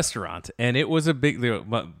was a restaurant, and it was a big deal.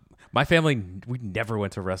 My family, we never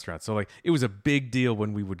went to restaurants. So, it was a big deal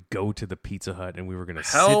when we would go to the Pizza Hut and we were going to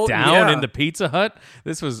sit down in the Pizza Hut.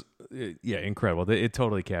 This was, incredible. It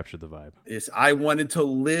totally captured the vibe. Yes, I wanted to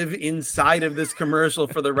live inside of this commercial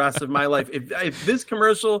for the rest of my life. If this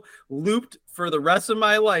commercial looped for the rest of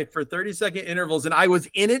my life for 30-second intervals and I was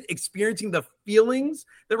in it experiencing the feelings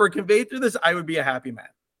that were conveyed through this, I would be a happy man.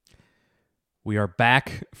 We are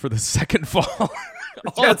back for the second fall.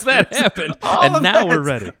 All of that happened, and now we're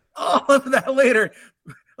ready. All of that later.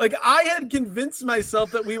 I had convinced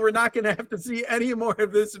myself that we were not going to have to see any more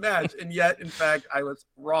of this match, and yet, in fact, I was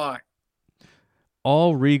wrong.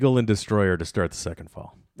 all Regal and Destroyer to start the second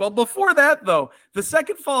fall. Well, before that, though, the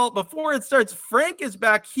second fall, before it starts, Frank is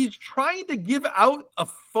back. He's trying to give out a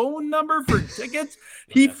phone number for tickets.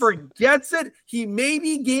 He forgets it. He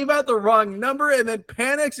maybe gave out the wrong number and then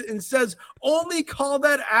panics and says, only call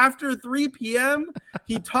that after 3 p.m.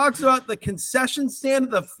 He talks about the concession stand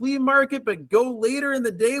at the flea market, but go later in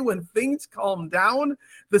the day when things calm down.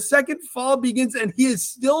 The second fall begins, and he is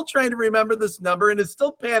still trying to remember this number and is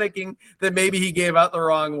still panicking that maybe he gave out the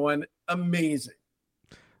wrong one. Amazing.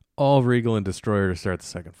 All Regal and Destroyer to start the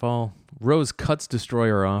second fall. Rose cuts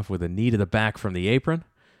Destroyer off with a knee to the back from the apron.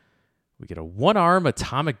 We get a one-arm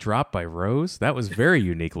atomic drop by Rose. That was very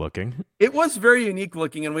unique looking. It was very unique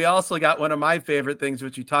looking, and we also got one of my favorite things,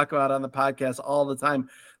 which we talk about on the podcast all the time.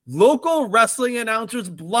 Local wrestling announcers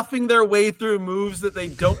bluffing their way through moves that they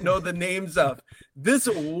don't know the names of. This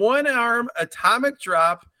one-arm atomic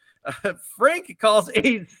drop, Frank calls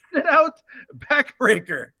a sit-out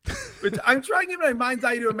backbreaker, which I'm trying in my mind's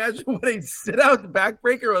eye to imagine what a sit-out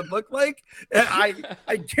backbreaker would look like. And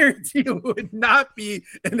I guarantee it would not be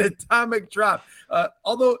an atomic drop.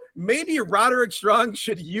 Although maybe Roderick Strong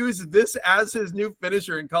should use this as his new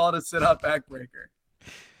finisher and call it a sit-out backbreaker.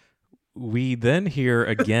 We then hear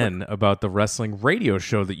again about the wrestling radio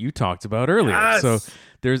show that you talked about earlier. Yes. So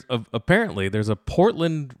there's apparently a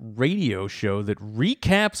Portland radio show that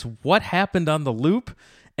recaps what happened on the Loop,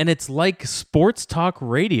 and it's like sports talk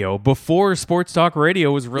radio before sports talk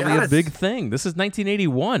radio was really a big thing. This is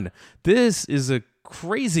 1981. This is a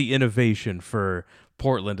crazy innovation for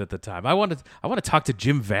Portland at the time. I want to talk to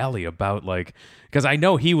Jim Valley about, like, because I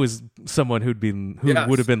know he was someone who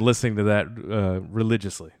would have been listening to that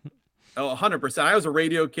religiously. Oh, 100%. I was a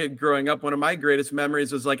radio kid growing up. One of my greatest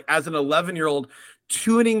memories was, like, as an 11-year-old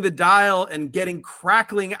tuning the dial and getting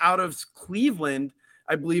crackling out of Cleveland.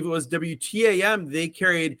 I believe it was WTAM. They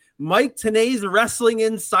carried Mike Tenay's Wrestling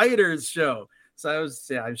Insiders show. So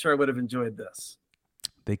I'm sure I would have enjoyed this.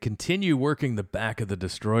 They continue working the back of the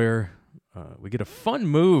Destroyer. We get a fun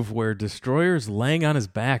move where Destroyer's laying on his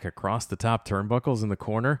back across the top turnbuckles in the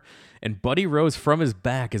corner, and Buddy Rose from his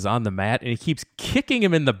back is on the mat, and he keeps kicking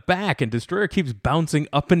him in the back, and Destroyer keeps bouncing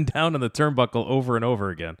up and down on the turnbuckle over and over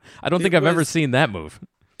again. I don't think I've ever seen that move.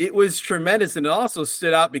 It was tremendous, and it also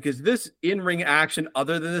stood out because this in-ring action,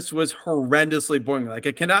 other than this, was horrendously boring.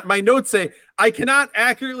 Like, my notes say, I cannot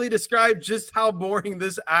accurately describe just how boring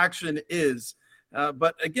this action is.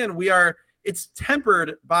 But again, it's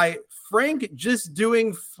tempered by Frank just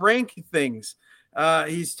doing Frank things.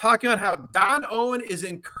 He's talking about how Don Owen is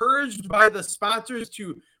encouraged by the sponsors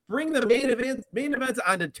to bring the main events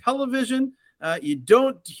onto television. You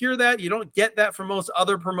don't hear that. You don't get that from most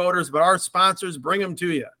other promoters, but our sponsors bring them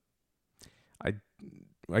to you.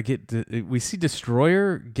 We see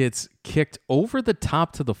Destroyer gets kicked over the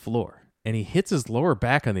top to the floor, and he hits his lower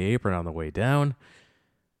back on the apron on the way down.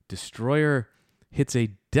 Destroyer hits a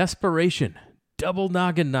desperation double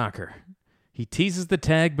noggin knocker. He teases the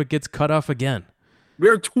tag, but gets cut off again.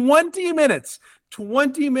 We're 20 minutes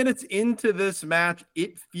into this match.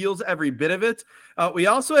 It feels every bit of it. We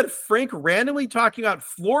also had Frank randomly talking about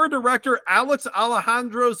floor director Alex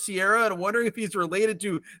Alejandro Sierra and wondering if he's related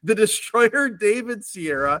to the Destroyer David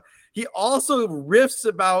Sierra. He also riffs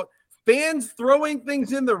about fans throwing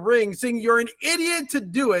things in the ring, saying you're an idiot to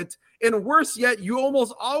do it. And worse yet, you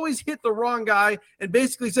almost always hit the wrong guy, and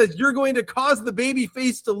basically says you're going to cause the baby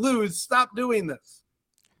face to lose. Stop doing this.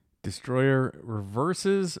 Destroyer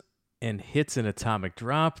reverses and hits an atomic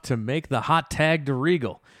drop to make the hot tag to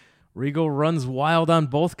Regal. Regal runs wild on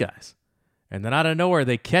both guys. And then out of nowhere,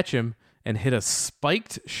 they catch him and hit a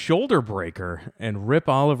spiked shoulder breaker, and Rip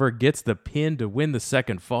Oliver gets the pin to win the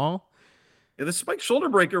second fall. Yeah, the spike shoulder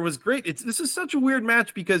breaker was great. This is such a weird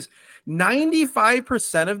match because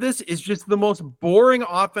 95% of this is just the most boring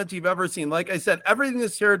offense you've ever seen. Like I said, everything in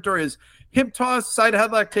this territory is hip toss, side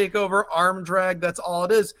headlock takeover, arm drag. That's all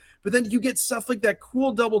it is. But then you get stuff like that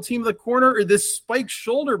cool double team in the corner or this spike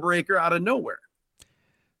shoulder breaker out of nowhere.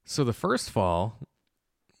 So the first fall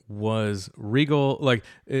was Regal, like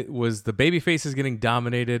it was the baby faces getting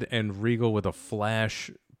dominated and Regal with a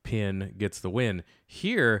flash pin gets the win.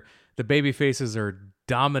 Here, the baby faces are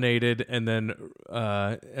dominated and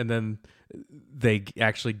then they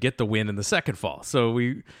actually get the win in the second fall. So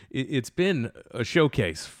it's been a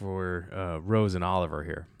showcase for Rose and Oliver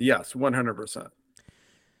here. Yes, 100%.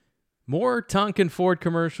 More Tonkin Ford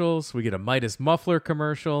commercials. We get a Midas Muffler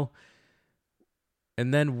commercial.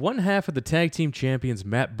 And then one half of the tag team champions,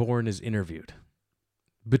 Matt Bourne, is interviewed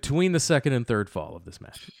between the second and third fall of this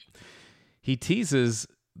match. He teases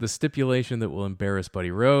the stipulation that will embarrass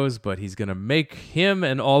Buddy Rose, but he's going to make him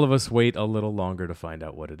and all of us wait a little longer to find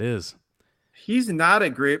out what it is. He's not a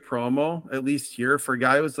great promo, at least here, for a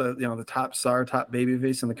guy who was the top star, top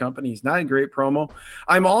babyface in the company. He's not a great promo.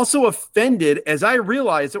 I'm also offended as I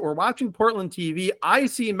realize that we're watching Portland TV. I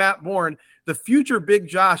see Matt Bourne, the future Big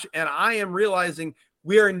Josh, and I am realizing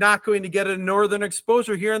we are not going to get a northern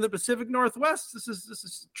exposure here in the Pacific Northwest. This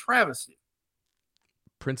is travesty.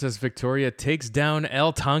 Princess Victoria takes down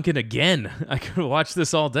El Tonkin again. I could watch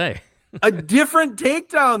this all day. A different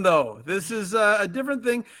takedown, though. This is a different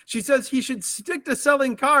thing. She says he should stick to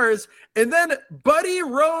selling cars. And then Buddy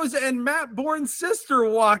Rose and Matt Bourne's sister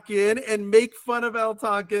walk in and make fun of El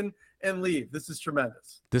Tonkin and leave. This is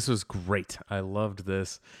tremendous. This was great. I loved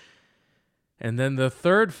this. And then the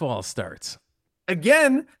third fall starts.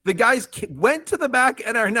 Again, the guys went to the back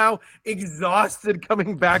and are now exhausted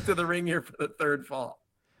coming back to the ring here for the third fall.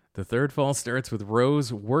 The third fall starts with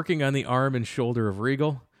Rose working on the arm and shoulder of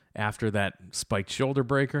Regal after that spiked shoulder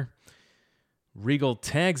breaker. Regal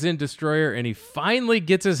tags in Destroyer, and he finally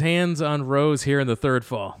gets his hands on Rose here in the third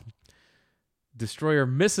fall. Destroyer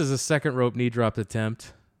misses a second rope knee drop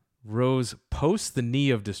attempt. Rose posts the knee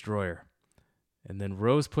of Destroyer. And then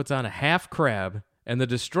Rose puts on a half crab, and the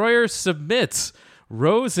Destroyer submits.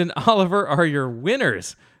 Rose and Oliver are your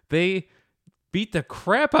winners. They beat the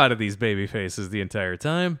crap out of these baby faces the entire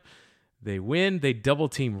time. They win. They double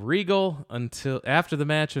team Regal until after the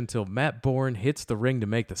match until Matt Bourne hits the ring to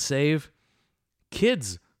make the save.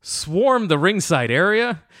 Kids swarm the ringside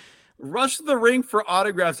area. Rush the ring for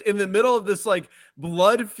autographs in the middle of this like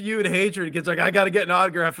blood feud hatred. Kids like, I got to get an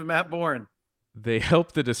autograph from Matt Bourne. They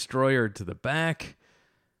help the Destroyer to the back.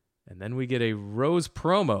 And then we get a Rose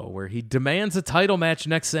promo where he demands a title match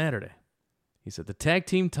next Saturday. He said the tag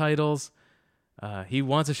team titles. He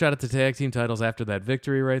wants a shot at the tag team titles after that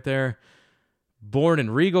victory right there. Bourne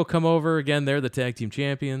and Regal come over. Again, they're the tag team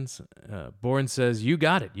champions. Bourne says, you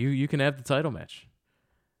got it. You can have the title match.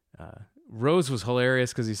 Rose was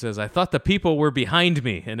hilarious because he says, I thought the people were behind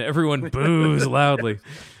me, and everyone boos loudly.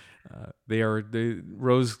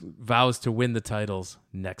 Rose vows to win the titles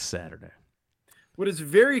next Saturday. What is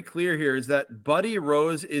very clear here is that Buddy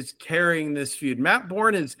Rose is carrying this feud. Matt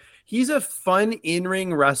Bourne he's a fun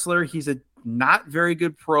in-ring wrestler. He's a not very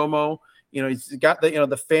good promo. He's got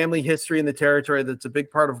the family history in the territory. That's a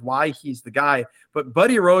big part of why he's the guy. But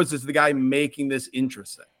Buddy Rose is the guy making this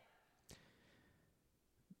interesting.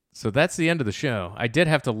 So that's the end of the show. I did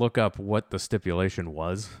have to look up what the stipulation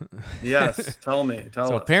was. Yes, tell me.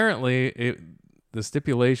 Tell us. Apparently, the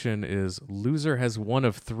stipulation is loser has one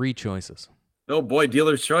of three choices. Oh boy,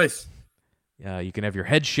 dealer's choice. You can have your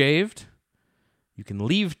head shaved, you can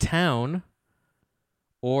leave town,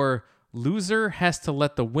 or loser has to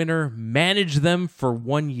let the winner manage them for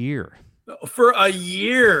 1 year. For a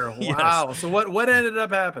year? Wow. Yes. So what ended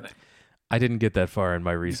up happening? I didn't get that far in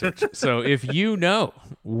my research. So if you know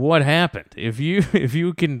what happened, if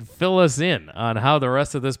you can fill us in on how the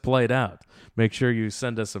rest of this played out, make sure you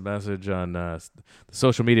send us a message on the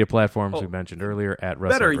social media platforms we mentioned earlier at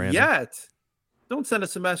Wrestling Better Random. yet, don't send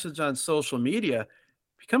us a message on social media.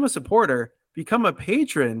 Become a supporter, become a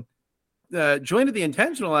patron, join the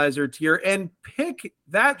Intentionalizer tier, and pick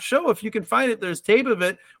that show if you can find it. There's tape of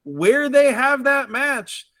it where they have that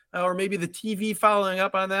match, or maybe the TV following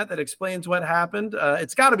up on that explains what happened.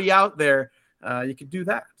 It's got to be out there. You could do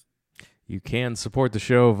that. You can support the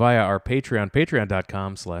show via our Patreon,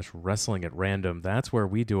 patreon.com/wrestlingatrandom. That's where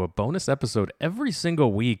we do a bonus episode every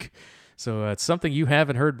single week. So it's something you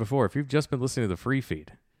haven't heard before. If you've just been listening to the free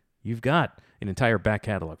feed, you've got an entire back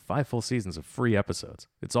catalog, 5 full seasons of free episodes.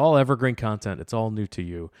 It's all evergreen content. It's all new to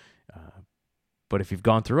you. But if you've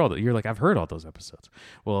gone through all that, you're like, I've heard all those episodes.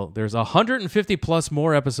 Well, there's 150 plus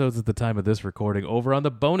more episodes at the time of this recording over on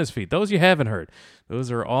the bonus feed. Those you haven't heard.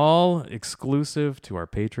 Those are all exclusive to our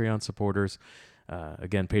Patreon supporters.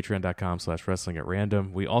 Again,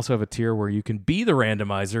 patreon.com/wrestlingatrandom. We also have a tier where you can be the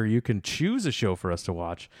randomizer. You can choose a show for us to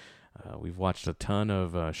watch. We've watched a ton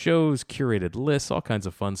of shows, curated lists, all kinds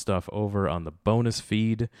of fun stuff over on the bonus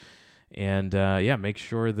feed. And make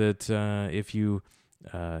sure that if you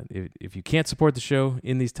can't support the show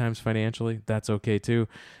in these times financially, that's okay too.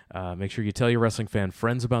 Make sure you tell your wrestling fan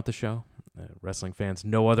friends about the show. Wrestling fans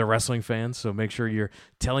know other wrestling fans, so make sure you're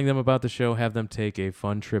telling them about the show. Have them take a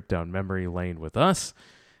fun trip down memory lane with us.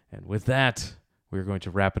 And with that, we're going to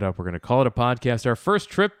wrap it up. We're going to call it a podcast. Our first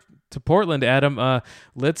trip to Portland, Adam.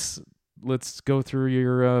 Let's go through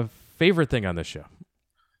your favorite thing on this show.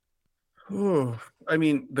 Ooh, I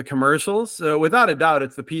mean, the commercials. Without a doubt,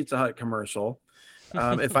 it's the Pizza Hut commercial.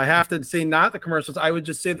 If I have to say not the commercials, I would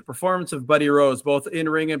just say the performance of Buddy Rose, both in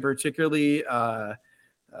ring and particularly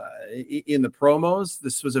in the promos.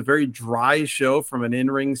 This was a very dry show from an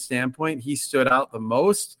in-ring standpoint. He stood out the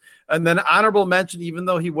most. And then honorable mention, even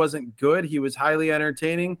though he wasn't good, he was highly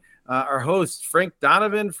entertaining. Our host, Frank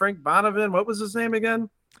Bonavin, what was his name again?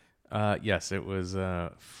 Yes, it was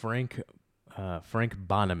Frank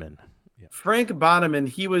Bonneman. Yeah. Frank Bonneman,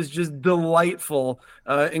 he was just delightful,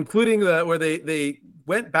 including where they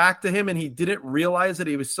went back to him and he didn't realize that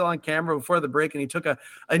he was still on camera before the break, and he took a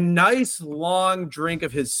nice long drink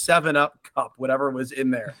of his 7-Up cup, whatever was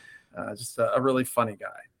in there. Just a really funny guy.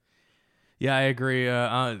 Yeah, I agree.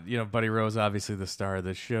 Buddy Rose, obviously the star of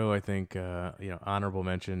the show. I think, honorable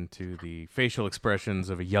mention to the facial expressions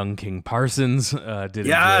of a young King Parsons. Did enjoy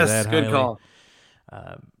that good highly. Call.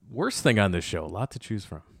 Worst thing on this show, a lot to choose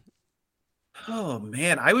from. Oh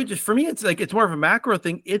man, for me, it's more of a macro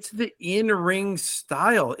thing. It's the in-ring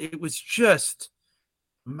style. It was just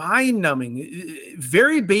mind-numbing,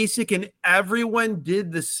 very basic, and everyone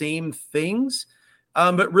did the same things.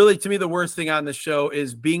 But really, to me, the worst thing on the show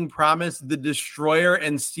is being promised the Destroyer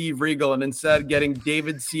and Steve Regal, and instead getting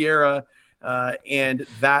David Sierra and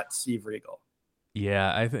that Steve Regal.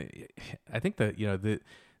 Yeah, I think that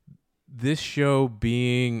this show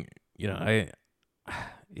being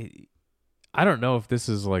I don't know if this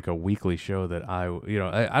is like a weekly show that I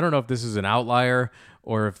don't know if this is an outlier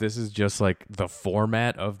or if this is just like the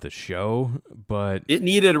format of the show, but it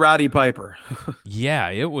needed Roddy Piper. Yeah,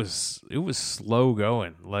 it was slow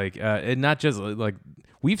going. Like, and not just like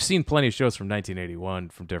we've seen plenty of shows from 1981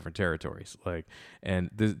 from different territories. Like, and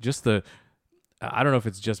I don't know if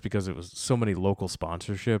it's just because it was so many local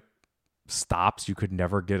sponsorship stops, you could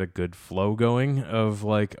never get a good flow going of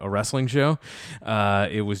like a wrestling show.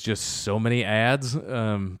 It was just so many ads.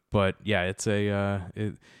 But yeah, it's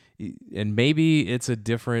and maybe it's a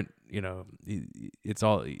different, it's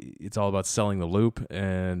all about selling the loop,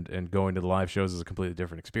 and going to the live shows is a completely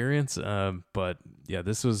different experience. But yeah,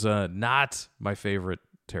 this was not my favorite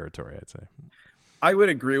territory, I'd say. I would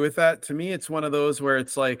agree with that. To me, it's one of those where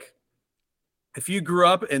it's like, if you grew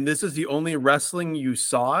up and this is the only wrestling you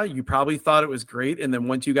saw, you probably thought it was great. And then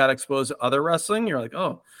once you got exposed to other wrestling, you're like,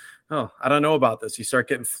 oh, I don't know about this. You start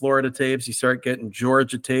getting Florida tapes, you start getting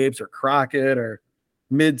Georgia tapes, or Crockett, or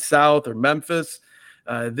Mid-South, or Memphis.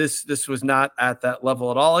 This was not at that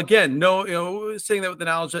level at all. Again, no, saying that with the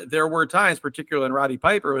knowledge that there were times, particularly when Roddy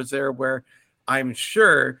Piper was there, where I'm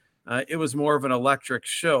sure it was more of an electric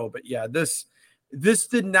show. But yeah, this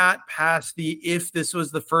did not pass the, if this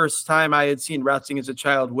was the first time I had seen wrestling as a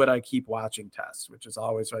child, would I keep watching test, which is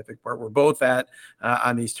always, I think, where we're both at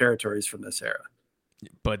on these territories from this era.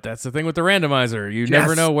 But that's the thing with the randomizer. You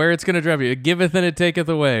never know where it's going to drive you. It giveth and it taketh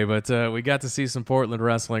away. But we got to see some Portland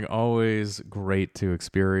wrestling. Always great to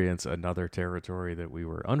experience another territory that we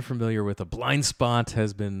were unfamiliar with. A blind spot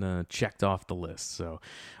has been checked off the list. So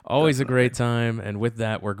always a great time. And with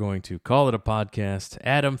that, we're going to call it a podcast.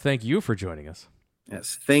 Adam, thank you for joining us.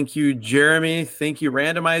 Yes. Thank you, Jeremy. Thank you,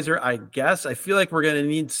 Randomizer. I guess I feel like we're going to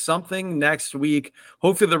need something next week.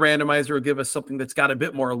 Hopefully the Randomizer will give us something that's got a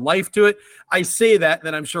bit more life to it. I say that,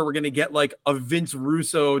 then I'm sure we're going to get like a Vince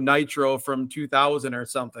Russo Nitro from 2000 or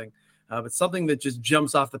something. But something that just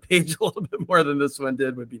jumps off the page a little bit more than this one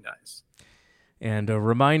did would be nice. And a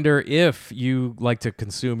reminder, if you like to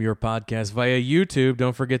consume your podcast via YouTube,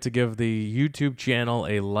 don't forget to give the YouTube channel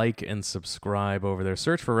a like and subscribe over there.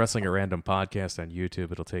 Search for Wrestling at Random Podcast on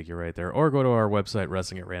YouTube. It'll take you right there. Or go to our website,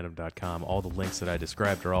 wrestlingatrandom.com. All the links that I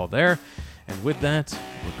described are all there. And with that,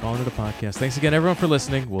 we're calling it a podcast. Thanks again, everyone, for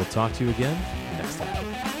listening. We'll talk to you again